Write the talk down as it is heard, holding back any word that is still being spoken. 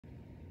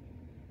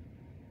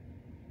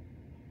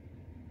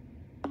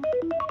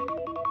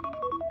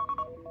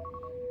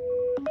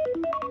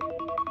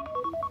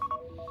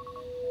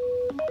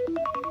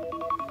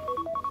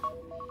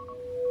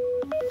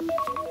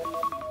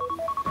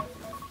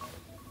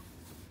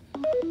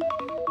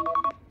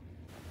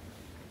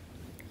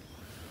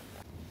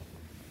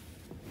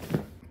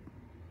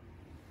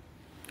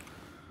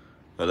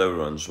Hello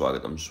everyone,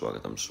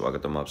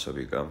 स्वागतम आप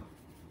सभी का।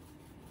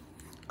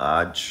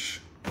 आज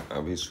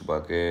अभी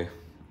सुबह के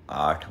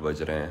 8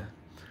 बज रहे हैं।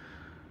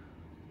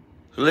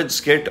 So let's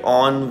get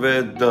on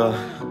with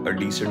a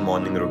decent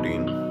morning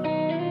routine.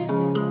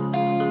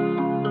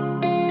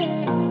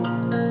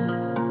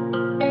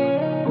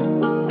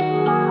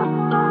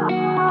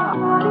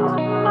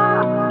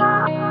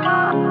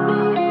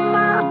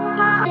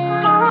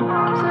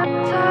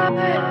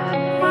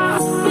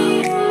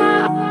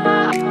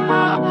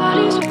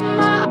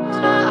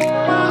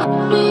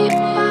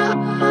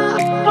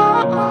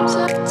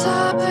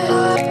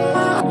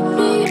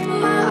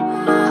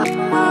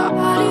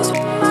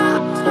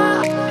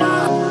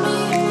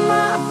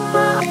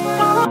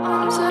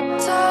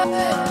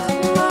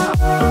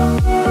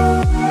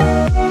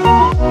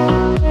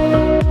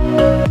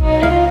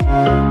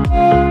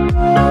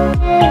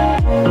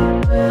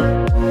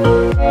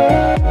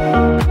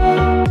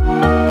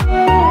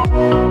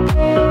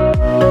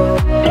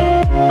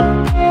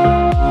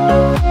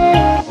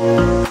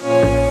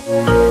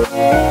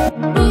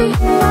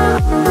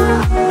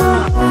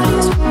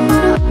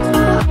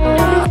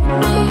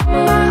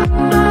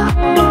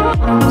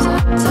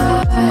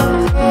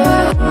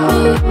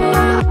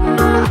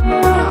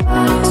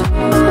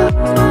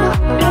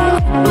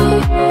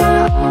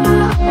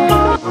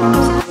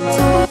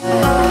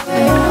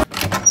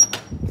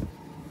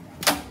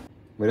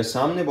 मेरे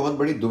सामने बहुत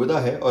बड़ी दुविधा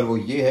है और वो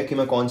ये है कि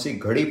मैं कौन सी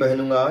घड़ी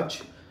पहनूंगा आज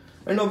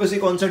एंड ऑब्वियसली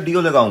कौन सा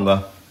डीओ लगाऊंगा।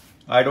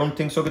 आई डोंट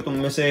थिंक सो कि तुम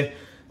में से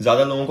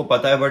ज़्यादा लोगों को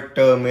पता है, बट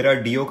मेरा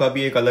डीओ का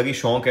भी एक अलग ही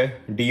शौक है।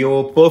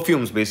 डीओ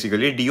परफ्यूम्स,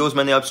 बेसिकली डीओज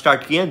मैंने अब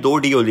स्टार्ट किए हैं। 2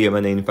 डीओ लिए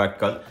मैंने इनफैक्ट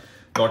कल,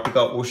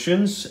 नॉटिका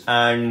ओशंस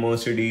एंड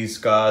मर्सिडीज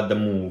का द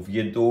मूव।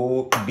 ये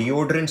 2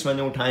 डिओड्रेंट्स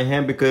मैंने उठाए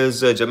हैं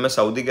बिकॉज जब मैं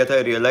सऊदी गया था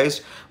आई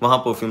रियलाइज वहाँ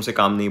परफ्यूम से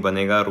काम नहीं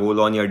बनेगा, रोल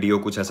ऑन या डीओ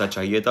कुछ ऐसा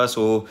चाहिए था।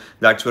 So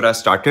that's where I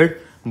started,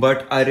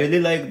 but I really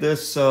like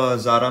this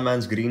Zaara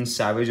mains green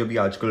savage अभी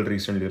आजकल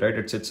recently, right?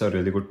 It's a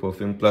really good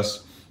perfume. Plus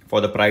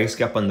for the price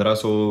क्या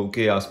 1500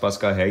 के आसपास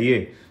का है ये,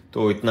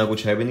 तो इतना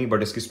कुछ है भी नहीं,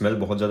 बट इसकी स्मेल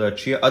बहुत ज़्यादा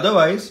अच्छी है।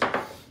 अदरवाइज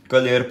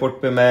कल एयरपोर्ट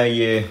पे मैं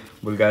ये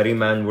बुल्गारी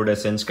मैन वुड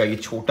एसेंस का ये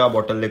छोटा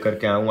बॉटल लेकर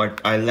के आया हूँ।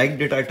 I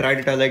liked it, I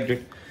liked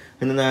it.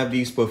 And then I have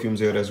these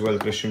perfumes here as well,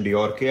 Christian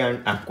Dior के एंड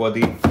एक्वा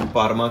दी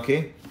पार्मा के।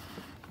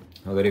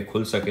 अगर ये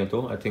खुल सके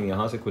तो आई थिंक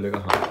यहाँ से खुलेगा।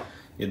 हाँ,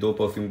 ये 2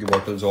 परफ्यूम की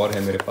बॉटल्स और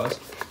है मेरे पास।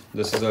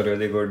 This is a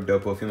really good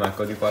perfume,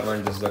 aqua the pharma,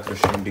 and this is a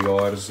Christian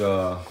डियोर्स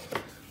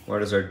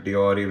what is it,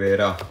 Dior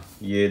Riviera.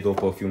 ये 2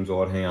 परफ्यूम्स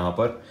और हैं यहाँ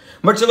पर।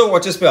 बट चलो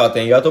वॉचेस पे आते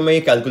हैं। या तो मैं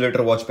ये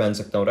कैलकुलेटर वॉच पहन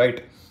सकता हूँ,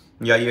 राइट?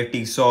 या ये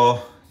टीसॉ,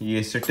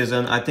 ये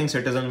Citizen. I think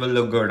Citizen will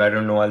look good. I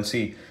don't know. I'll see.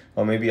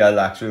 Or maybe I'll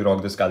actually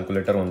rock this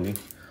calculator only.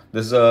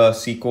 This is a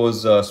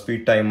Seiko's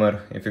speed timer.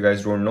 If you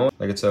guys don't know,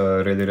 like it's a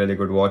really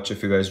good watch.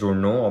 If you guys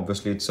don't know,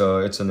 obviously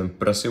it's an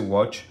impressive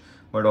watch.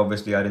 But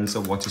obviously यार इन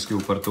सब watches के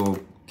ऊपर तो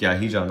क्या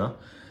ही जाना.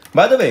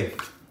 By the way,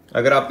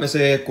 अगर आप में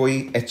से कोई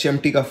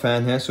HMT का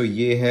फैन है, so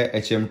ये है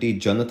HMT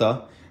जनता.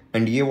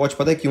 And ये watch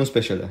पता है क्यों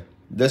स्पेशल है?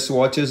 This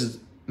watch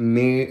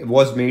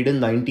was made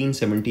in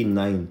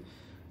 1979.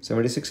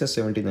 76 या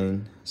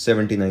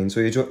 79?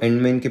 सो ये जो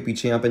एंड में इनके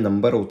पीछे यहाँ पे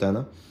नंबर होता है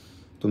ना,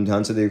 तुम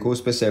ध्यान से देखो,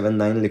 उस पर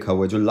 79 लिखा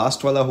हुआ है। जो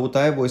लास्ट वाला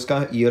होता है वो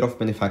इसका ईयर ऑफ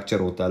मैन्युफैक्चर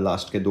होता है,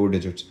 लास्ट के 2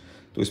 डिजिट्स।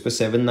 तो इस पर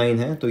 79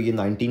 है, तो ये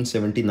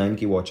 1979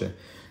 की वॉच है।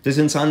 जिस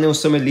इंसान ने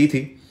उस समय ली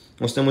थी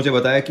उसने मुझे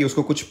बताया कि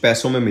उसको कुछ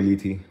पैसों में मिली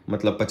थी,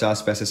 मतलब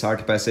 50 पैसे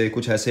 60 पैसे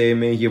कुछ ऐसे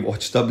में ये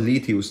वॉच तब ली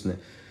थी उसने,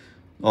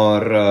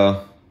 और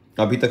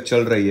अभी तक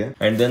चल रही है।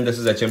 And then this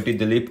is HMT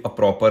Dilip, a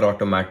proper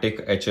automatic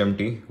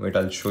HMT। Wait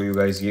I will show you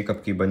guys ये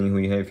कब की बनी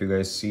हुई है, इफ यू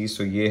गाइज सी।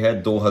 सो ये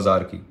है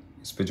 2000 की,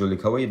 इस पे जो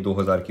लिखा हुआ है ये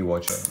 2000 की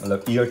वॉच है,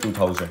 मतलब year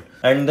 2000।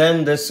 And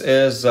then this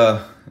is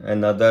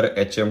another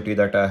HMT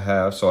that I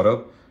have,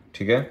 Saurabh,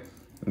 ठीक है?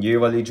 ये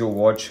वाली जो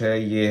वॉच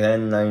है ये है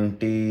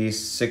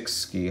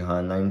 96 की,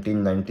 हाँ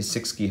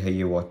 1996 की है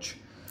ये वॉच।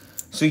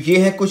 सो ये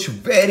है कुछ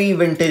वेरी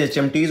विंटेज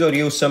HMTs, और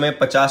ये उस समय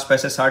 50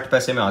 पैसे 60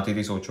 पैसे में आती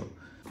थी। सोचो,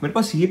 मेरे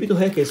पास ये भी तो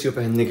है कैसियो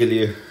पहनने के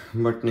लिए,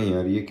 बट नहीं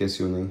यार, ये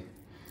कैसियो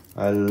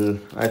नहीं।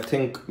 I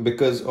think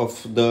because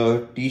of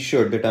the T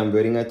shirt that I am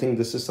wearing, I think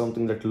this is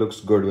something that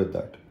looks good with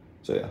that.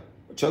 सो या,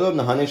 चलो अब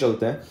नहाने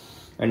चलते हैं।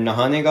 एंड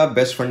नहाने का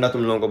बेस्ट फंडा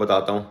तुम लोगों को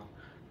बताता हूँ,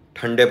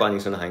 ठंडे पानी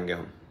से नहाएंगे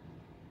हम,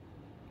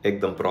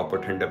 एकदम प्रॉपर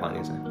ठंडे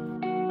पानी से।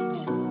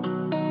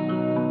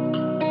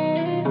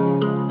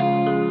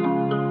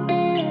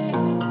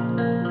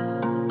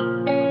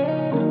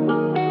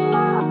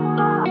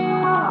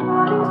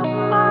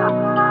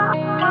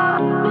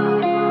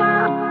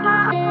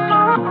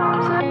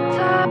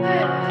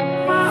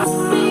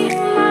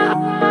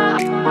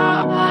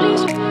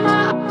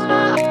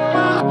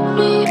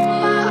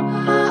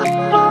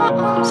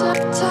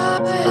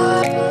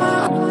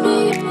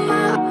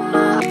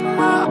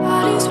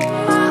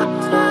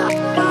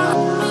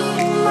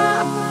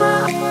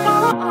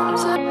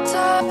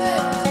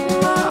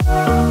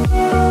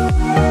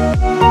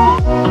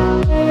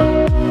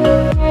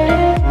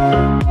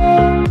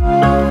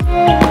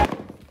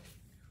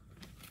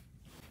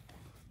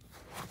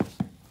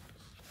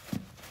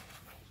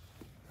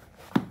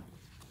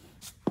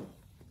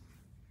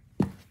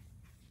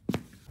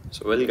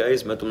 सो वेल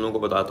गाइज, मैं तुम लोगों को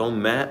बताता हूँ,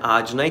 मैं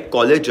आज ना एक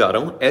कॉलेज जा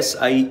रहा हूँ,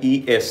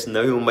 SIES,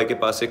 नवी मुंबई के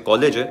पास एक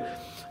कॉलेज है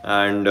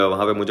एंड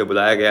वहाँ पे मुझे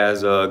बुलाया गया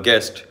एज अ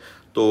गेस्ट।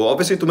 तो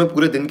ऑब्वियसली तुम्हें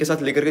पूरे दिन के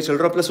साथ लेकर के चल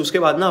रहा हूँ, प्लस उसके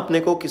बाद ना अपने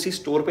को किसी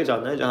स्टोर पे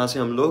जाना है जहाँ से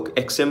हम लोग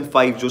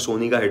XM5 जो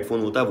सोनी का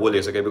हेडफोन होता है वो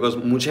ले सके, बिकॉज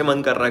मुझे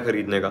मन कर रहा है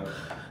खरीदने का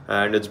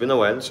and it's been a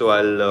while, so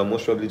I will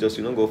most probably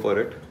just go for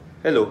it.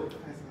 Hello.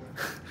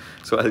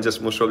 So I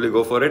just most probably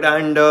go for it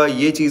and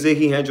ये चीज़ें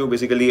ही हैं जो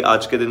बेसिकली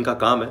आज के दिन का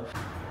काम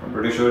है। I'm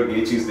pretty sure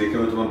ये चीज़ देखे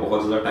हुए तुम्हें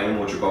बहुत ज़्यादा टाइम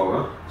हो चुका होगा।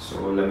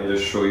 So let me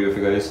just show you if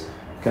you guys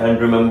can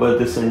remember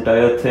this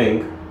entire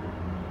thing।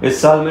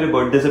 इस साल मेरे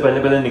बर्थडे से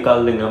पहले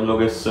निकाल देंगे हम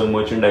लोग इस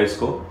मर्चेंडाइज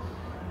को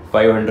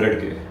 500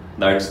 के,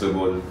 that's the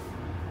goal,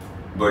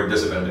 बर्थडे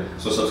से पहले।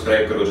 So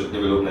सब्सक्राइब करो जितने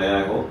भी लोग नए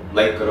आए हो,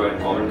 लाइक करो एंड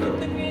कमेंट करो।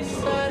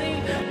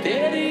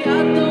 तेरी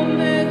यादों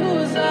में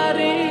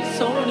गुजारी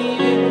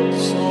सोनिए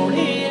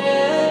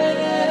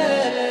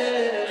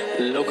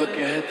लोग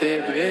कहते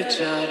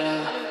बेचारा,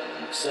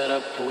 जरा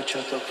पूछो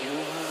तो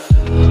क्यों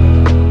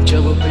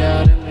जब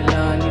प्यार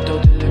मिला नहीं तो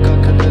दिल का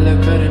कत्ल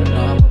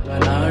करना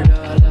बना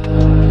डाला,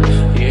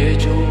 ये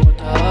जो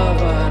था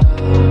वारा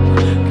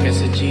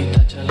कैसे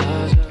जीता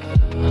चला जा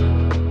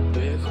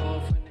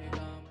बेखौफ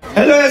निगाह।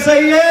 Hello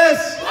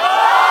SIS।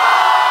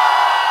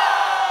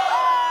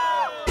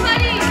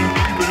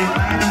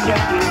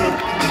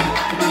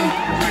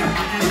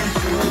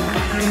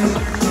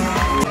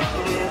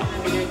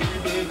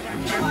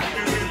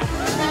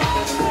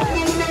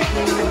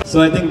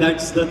 So I think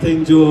that's the thing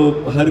जो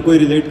हर कोई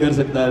relate कर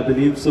सकता है, I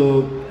believe so.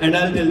 And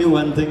I'll tell you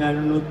one thing, I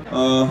don't know.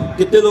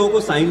 कितने लोगों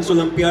को साइंस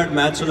ओलंपियाड,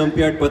 मैथ्स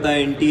ओलंपियाड पता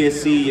है,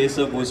 NTSC ये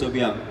सब वो सब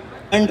या.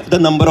 And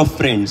the number of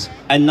friends,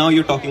 and now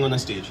you're talking on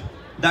a stage.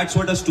 That's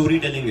what a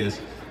storytelling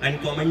is.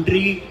 And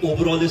commentary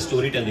overall is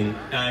storytelling.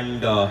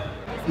 And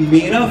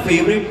मेरा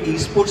favorite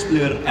esports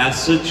player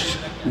as such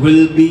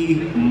will be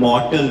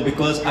Mortal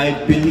because I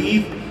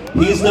believe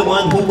he is the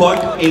one who got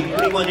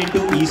everyone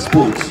into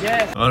esports.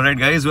 Alright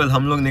guys, well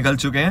हम लोग निकल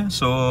चुके हैं।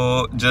 So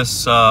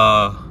just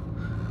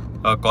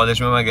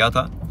college में मैं गया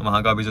था,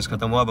 वहाँ का अभी जस्ट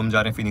खत्म हुआ। अब हम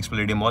जा रहे हैं फिनिक्स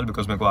पैलेडियम मॉल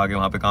बिकॉज मेरे को आगे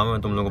वहाँ पे काम है।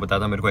 मैं तुम लोगों को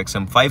बताया था मेरे को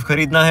XM5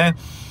 खरीदना है,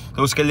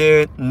 तो उसके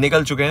लिए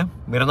निकल चुके हैं।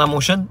 मेरा नाम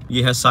मोशन,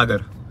 ये है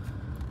सागर।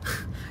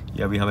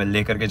 ये अभी हमें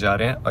ले करके जा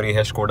रहे हैं और ये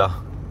है स्कोडा।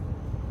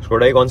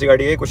 स्कोडा ये कौन सी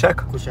गाड़ी है?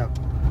 कुशाक।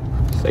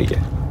 सही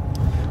है।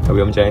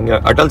 अभी हम जाएंगे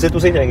अटल सेतु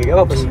से ही जाएंगे क्या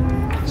वापस?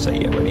 सही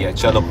है, बढ़िया।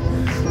 चलो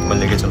मैं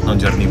लेके चलता हूँ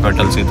जर्नी पर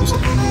अटल सेतु से।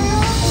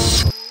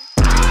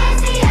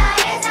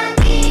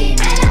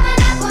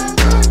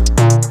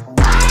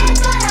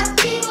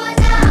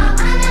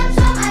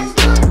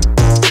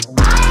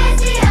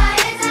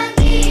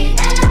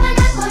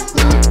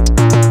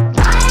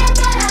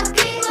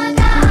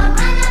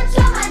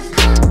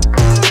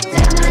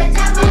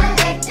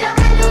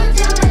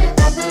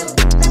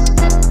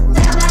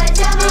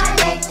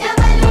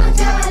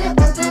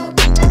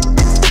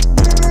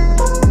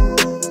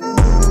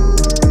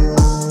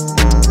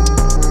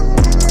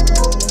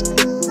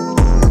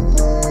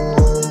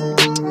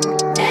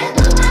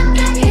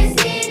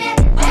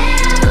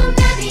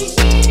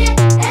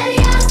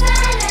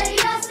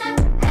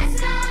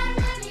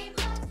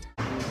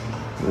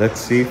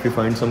 Let's see if we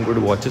find some good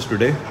watches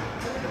today.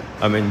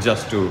 I mean,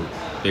 just to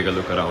take a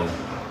look around.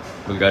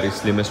 Bulgari's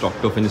slimmest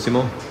Octo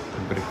Finissimo,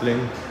 Brooklyn.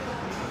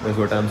 That's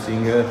what I'm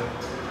seeing here.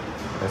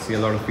 I see a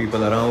lot of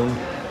people around,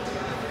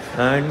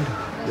 and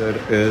there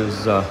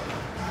is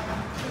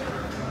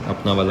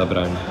अपना वाला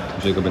brand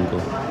Jacob & Co.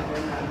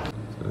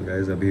 So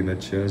guys, अभी मैं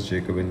chairs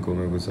Jacob & Co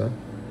में घुसा,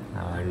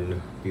 and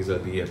these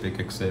are the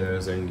Epic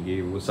XRs and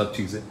ये वो सब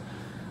चीज़ें,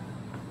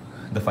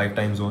 the 5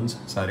 time zones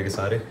सारे के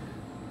सारे,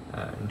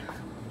 and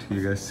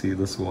you guys see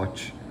this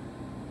watch?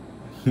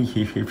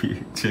 ये भी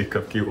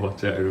Jacob की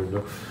watch है, I don't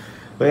know.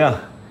 But yeah,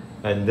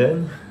 and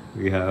then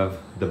we have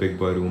the big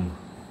boy room.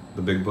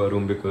 The big boy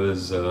room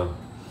because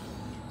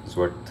it's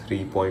what 3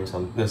 point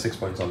something, 6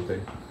 point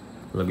something.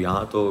 मतलब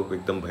यहाँ तो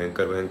एकदम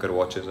भयंकर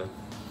watches हैं.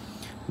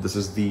 This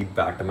is the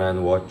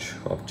Batman watch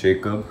of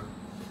Jacob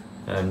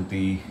and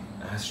the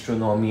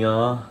Astronomia,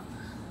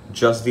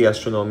 just the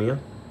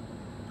Astronomia,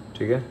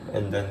 ठीक है?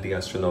 And then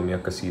the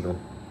Astronomia Casino.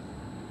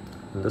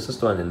 This is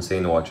तो an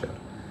insane watch यार,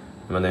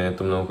 मैंने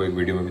तुम लोगों को एक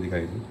वीडियो में भी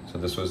दिखाई थी। So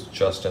this was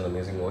just an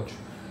amazing watch.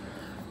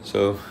 So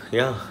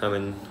yeah, I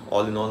mean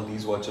all in all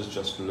these watches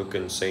just look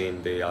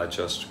insane. They are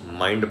just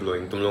mind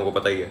blowing. तुम लोगों को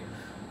पता ही है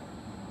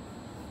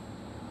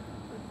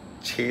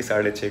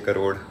 6-6.5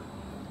 करोड़,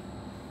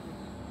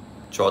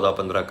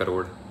 14-15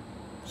 करोड़।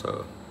 So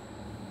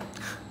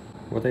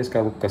पता है इसका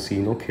वो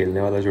कसिनो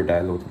खेलने वाला जो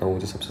डायल होता है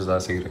मुझे सबसे ज़्यादा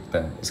सही लगता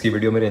है। इसकी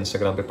वीडियो मेरे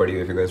इंस्टाग्राम पे पड़ी हुई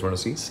है, if you guys want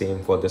to see, same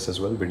for this as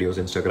well, videos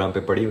Instagram पे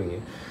पड़ी हुई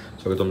हैं।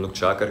 सो अगर तुम लोग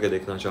चाह करके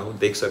देखना चाहो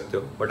देख सकते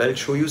हो, but I will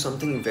show you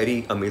something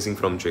very amazing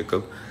from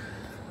Jacob.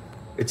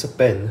 It's a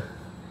pen,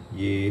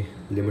 ये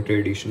लिमिटेड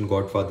एडिशन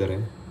गॉडफादर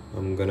है।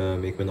 I am gonna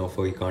make an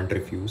offer you can't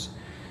refuse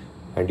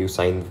and you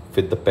sign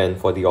with the pen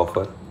for the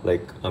offer,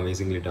 like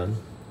amazingly done.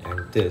 And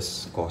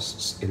this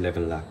costs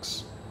 11 lakhs।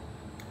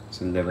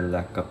 11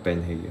 lakh का pen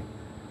है ये,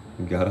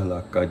 11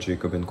 लाख का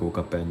Jacob & को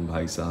का pen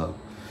भाई साहब।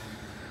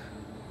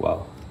 वाह,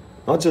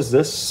 not just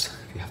this,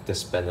 we have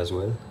this pen as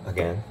well.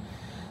 Again,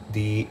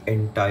 the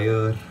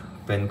entire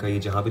pen का ये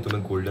जहाँ भी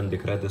तुम्हें golden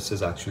दिख रहा है, this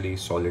is actually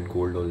solid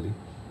gold only.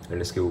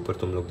 And इसके ऊपर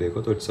तुम लोग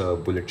देखो तो it's a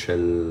bullet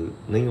shell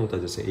नहीं होता,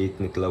 जैसे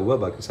एक निकला हुआ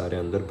बाकी सारे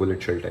अंदर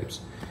bullet shell types.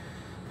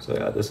 So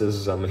yeah, this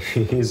is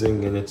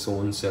amazing in its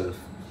own self.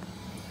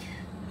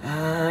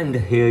 And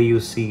here you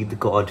see the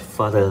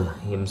Godfather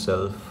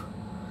himself.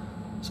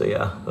 So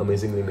yeah,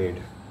 amazingly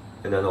made.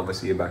 And then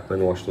obviously ये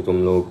बैकमैन वॉच तो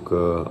तुम लोग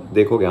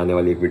देखोगे आने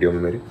वाली एक वीडियो में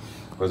मेरी,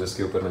 बिकॉज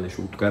इसके ऊपर मैंने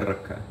शूट कर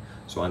रखा है.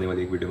 सो आने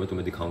वाली एक वीडियो में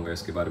तुम्हें दिखाऊंगा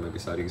इसके बारे में भी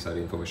सारी की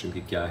सारी इन्फॉर्मेशन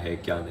की क्या है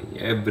क्या नहीं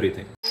है,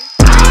 एवरीथिंग.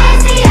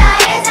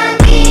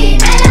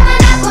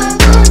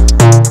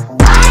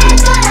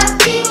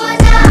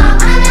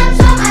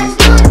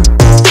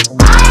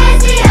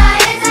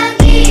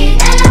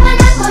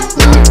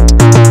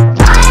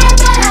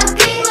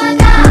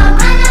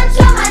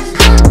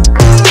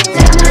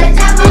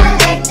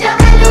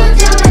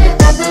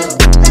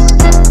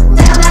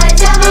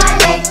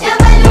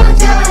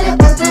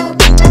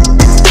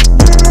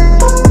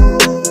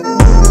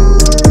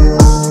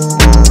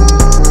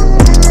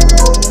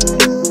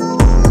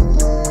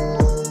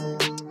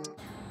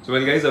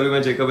 Well guys, अभी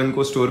मैं जेकब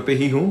इनको स्टोर पे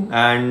ही हूँ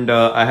and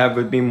I have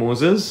with me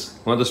Moses,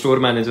 one of the store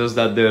managers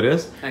that there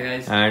is. Hi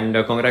guys. And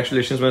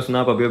congratulations, मैं सुना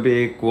आप अभी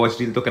एक वॉच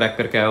डील तो क्रैक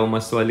करके आए हो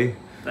मस्त वाली.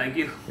 Thank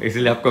you.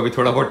 इसलिए आपको अभी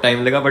थोड़ा बहुत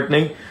टाइम लगा बट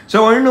नहीं. So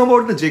I want to know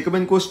about the Jacob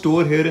 & Co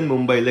store here in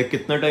Mumbai. Like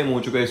कितना टाइम हो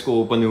चुका है इसको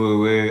ओपन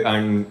हुए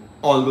and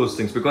all those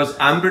things, because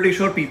I'm pretty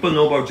sure people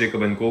know about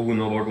Jacob & Co who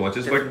know about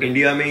watches, but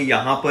India में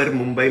यहाँ पर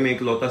मुंबई में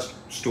एक लौता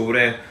स्टोर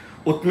है,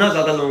 उतना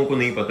ज्यादा लोगों को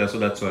नहीं पता है.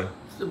 So that's why.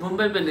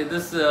 Mumbai में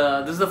this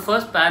is the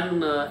first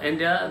pan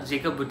India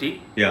Jacob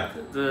boutique. Yeah.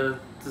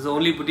 This is the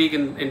only boutique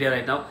in India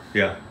right now.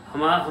 Yeah.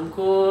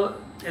 हमको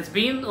it's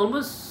been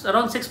almost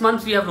around 6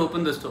 months we have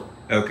opened the store.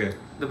 Okay.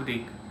 The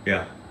boutique.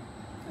 Yeah.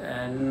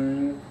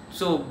 And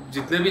so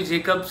जितने भी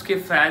Jacobs के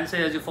fans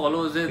हैं, जो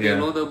followers हैं, they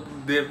know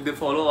they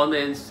follow on the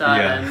Insta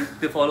and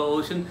they follow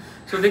Ocean,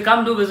 so they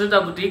come to visit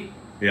our boutique.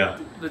 Yeah.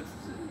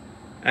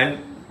 And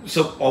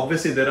so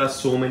obviously there are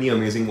so many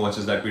amazing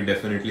watches that we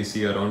definitely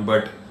see around,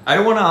 but I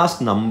don't want to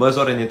ask numbers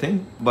or anything,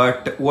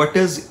 but what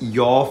is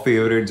your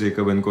favorite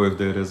Jacob & Co if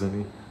there is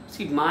any?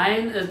 See,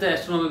 mine is the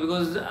astronomy,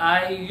 because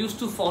I used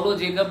to follow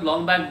Jacob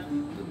long back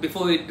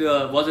before it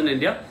was in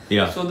India.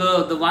 Yeah. So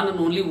the one and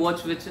only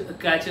watch which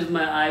catches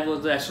my eye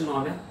was the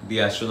astronomy. The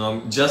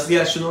astronomy, just the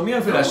astronomy or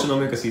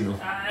astronomy casino?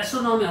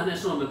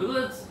 Astronomy,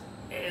 because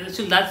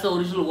actually that's the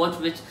original watch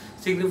which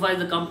signifies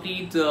the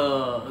complete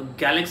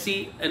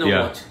galaxy in a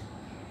watch.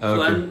 Okay.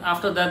 So and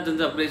after that, then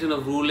the operation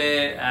of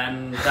roulette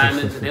and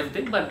diamonds and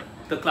everything, but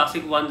the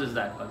classic one is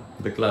that one.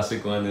 The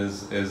classic one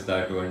is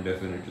that one,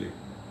 definitely.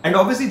 And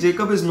obviously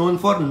Jacob is known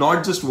for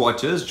not just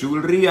watches,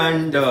 jewelry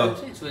and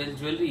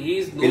jewelry. He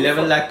is known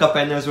 11 lakh ka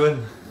pen as well.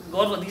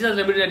 These are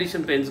limited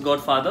edition pens.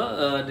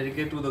 Godfather,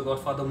 dedicated to the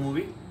Godfather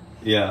movie.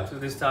 Yeah. So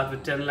they start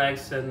with 10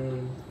 lakhs,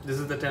 and this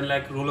is the 10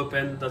 lakh roller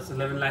pen. That's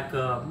 11 lakh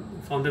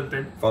fountain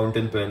pen.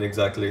 Fountain pen,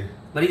 exactly.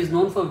 But he is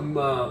known for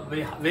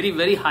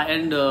very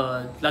high-end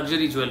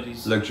luxury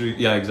jewelries. Luxury,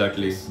 yeah,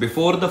 exactly.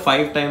 Before the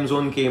 5 time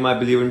zone came, I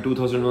believe in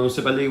 2001,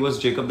 उससे पहले he was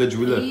Jacob the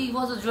jeweler. He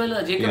was a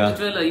jeweler, Jacob the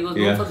jeweler. He was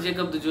known for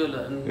Jacob the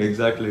jeweler.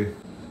 Exactly.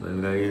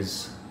 And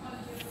guys,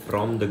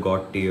 from the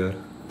God tier,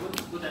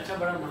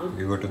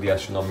 we go to the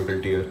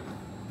astronomical tier.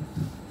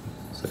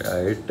 So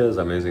yeah, it is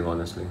amazing,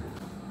 honestly.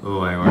 Oh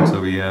my god, so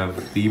we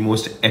have the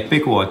most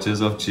epic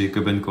watches of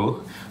Jacob &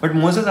 Co. But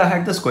Moses, I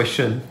had this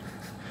question.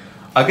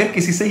 अगर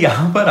किसी से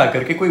यहाँ पर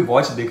आकर के कोई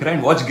watch दिख रहा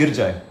है, वॉच गिर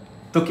जाए,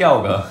 तो क्या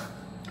होगा?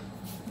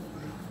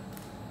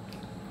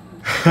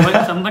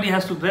 Well, somebody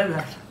has to pay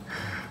that.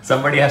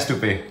 Somebody has to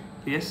pay.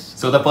 Yes.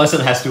 So the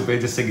person has to pay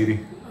जिससे गिरी.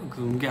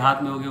 उनके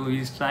हाथ में हो गया,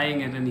 he is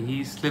trying it and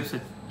he slips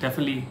it.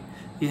 Definitely,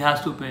 he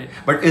has to pay.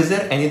 But is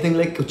there anything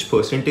like कुछ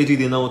percentage ही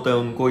देना होता है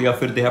उनको, या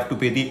फिर they have to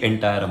pay the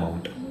entire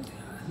amount?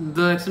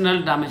 The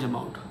external damage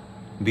amount.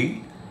 The?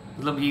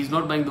 मतलब he is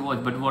not buying the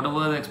watch, but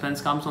whatever the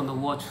expense comes on the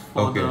watch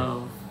for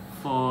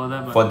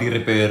for the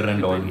repair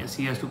and all. Yes,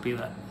 he has to pay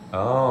that.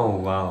 Oh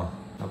wow!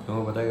 आप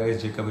लोगों को पता है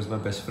guys, Jacob is my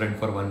best friend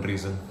for one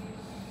reason.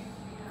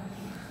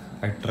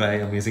 I try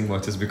amazing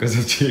watches because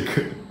of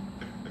Jacob.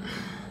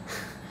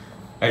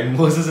 And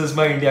Moses is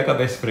my India ka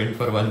best friend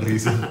for one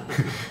reason.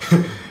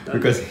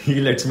 Because he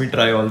lets me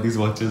try all these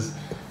watches.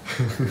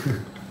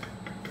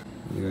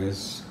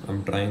 Guys,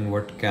 I'm trying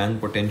what can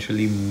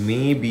potentially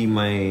maybe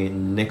my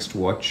next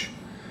watch.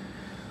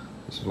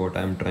 This is what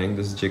I'm trying.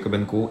 This is Jacob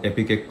 & Co.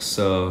 Epic X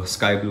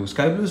Sky Blue.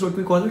 Sky Blue is what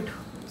we call it?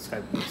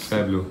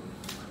 Sky Blue.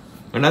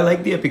 And I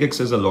like the Epic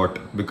X's a lot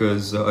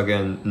because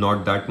again,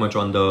 not that much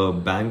on the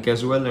bank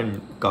as well, and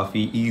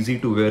काफी easy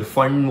to wear,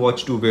 fun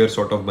watch to wear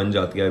sort of बन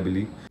जाती है, I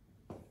believe.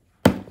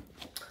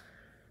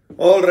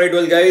 Alright,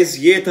 well guys,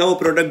 ये था वो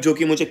product जो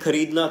कि मुझे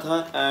खरीदना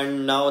था,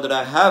 and now that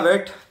I have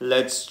it,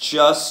 let's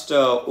just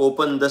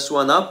open this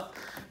one up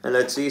and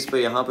let's see. इस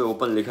पे यहाँ पे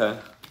open लिखा है,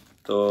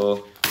 तो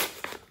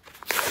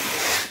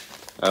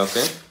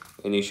okay,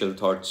 initial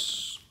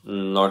thoughts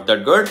not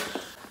that good.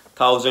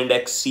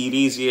 1000X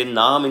series, ये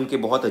नाम इनके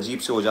बहुत अजीब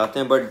से हो जाते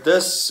हैं, but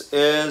this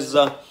is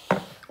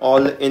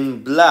all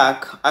in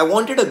black. I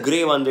wanted a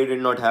grey one, they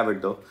did not have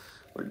it though,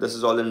 but this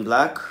is all in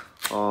black.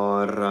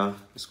 और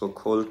इसको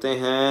खोलते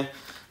हैं,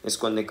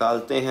 इसको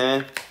निकालते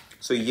हैं.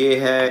 So ये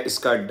है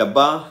इसका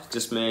डब्बा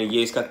जिसमें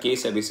ये इसका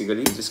केस है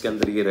बेसिकली, जिसके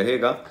अंदर ये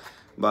रहेगा.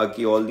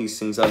 बाकी all these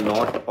things are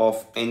not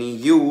of any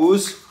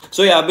use.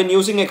 So yeah, I've been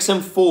using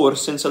XM4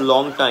 since a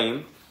long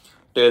time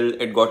till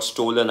it got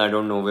stolen. I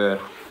don't know where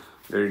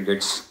did it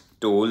get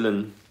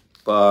stolen,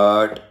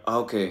 but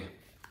okay.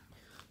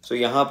 So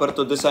यहाँ पर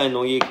तो this I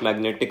know, ये एक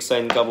magnetic सा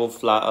इनका वो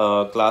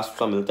clasp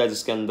सा मिलता है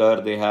जिसके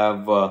अंदर they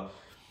have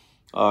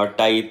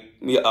type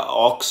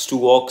aux to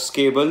aux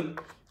cable,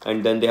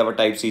 and then they have a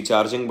type C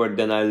charging, but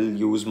then I'll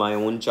use my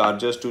own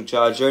chargers to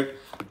charge it.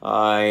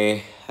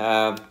 I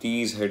have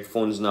these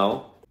headphones now.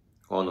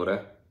 On हो रहा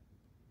है.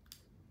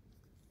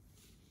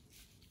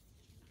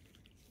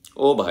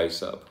 Oh भाई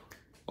साहब,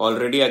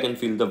 already I can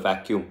feel the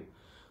vacuum.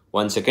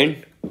 1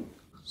 second.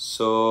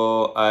 So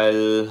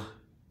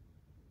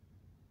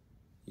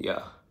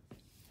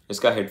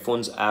इसका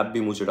headphones app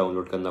भी मुझे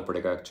download करना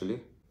पड़ेगा actually.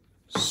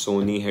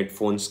 Sony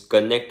headphones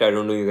connect, I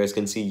don't know you guys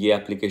can see, ये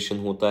एप्लीकेशन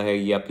होता है,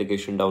 ये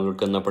एप्लीकेशन डाउनलोड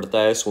करना पड़ता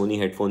है Sony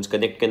headphones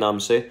connect के नाम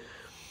से,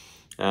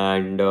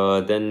 and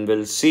then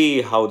we'll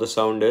see how the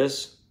sound is.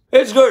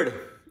 It's good,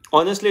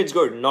 honestly it's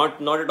good,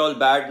 not at all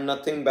bad,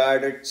 nothing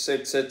bad, it's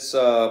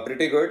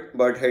pretty good,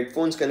 but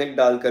headphones connect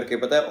डाल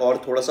करके पता है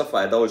और थोड़ा सा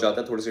फायदा हो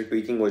जाता है, थोड़ी सी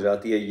ट्वीकिंग हो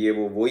जाती है, ये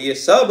वो ये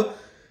सब.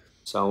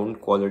 साउंड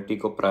क्वालिटी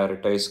को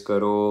प्रायोरिटाइज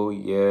करो.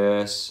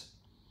 yes,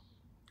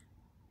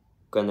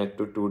 connect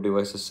to 2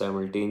 devices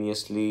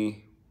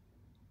simultaneously.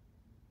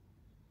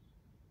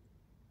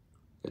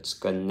 It's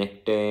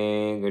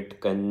connecting, it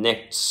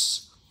connects.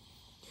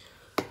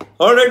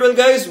 Alright, well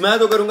guys, मैं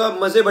तो करूंगा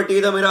मजे, बट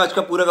ये था मेरा आज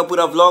का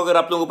पूरा व्लॉग. अगर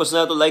आप लोगों को पसंद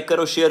आया तो लाइक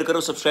करो, शेयर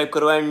करो, सब्सक्राइब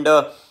करो, एंड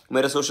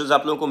मेरे सोशल्स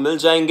आप लोगों को मिल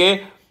जाएंगे.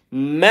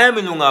 मैं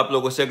मिलूंगा आप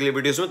लोगों से अगली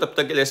वीडियोस में. तब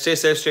तक के लिए stay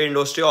safe, stay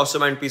indoor, stay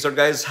awesome, and peace out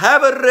guys.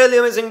 Have a really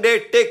amazing day.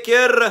 Take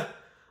care.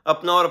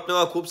 अपना और अपने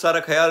का खूब सारा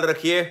ख्याल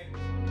रखिए.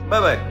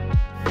 Bye bye.